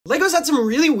LEGO's had some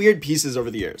really weird pieces over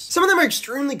the years. Some of them are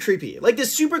extremely creepy, like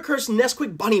this super cursed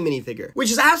Nesquik bunny minifigure, which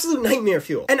is absolute nightmare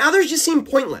fuel. And others just seem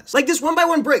pointless, like this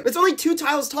 1x1 brick that's only 2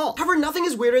 tiles tall. However, nothing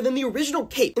is weirder than the original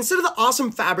cape. Instead of the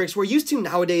awesome fabrics we're used to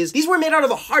nowadays, these were made out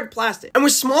of a hard plastic and were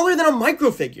smaller than a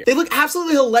micro figure. They look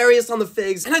absolutely hilarious on the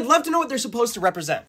figs, and I'd love to know what they're supposed to represent.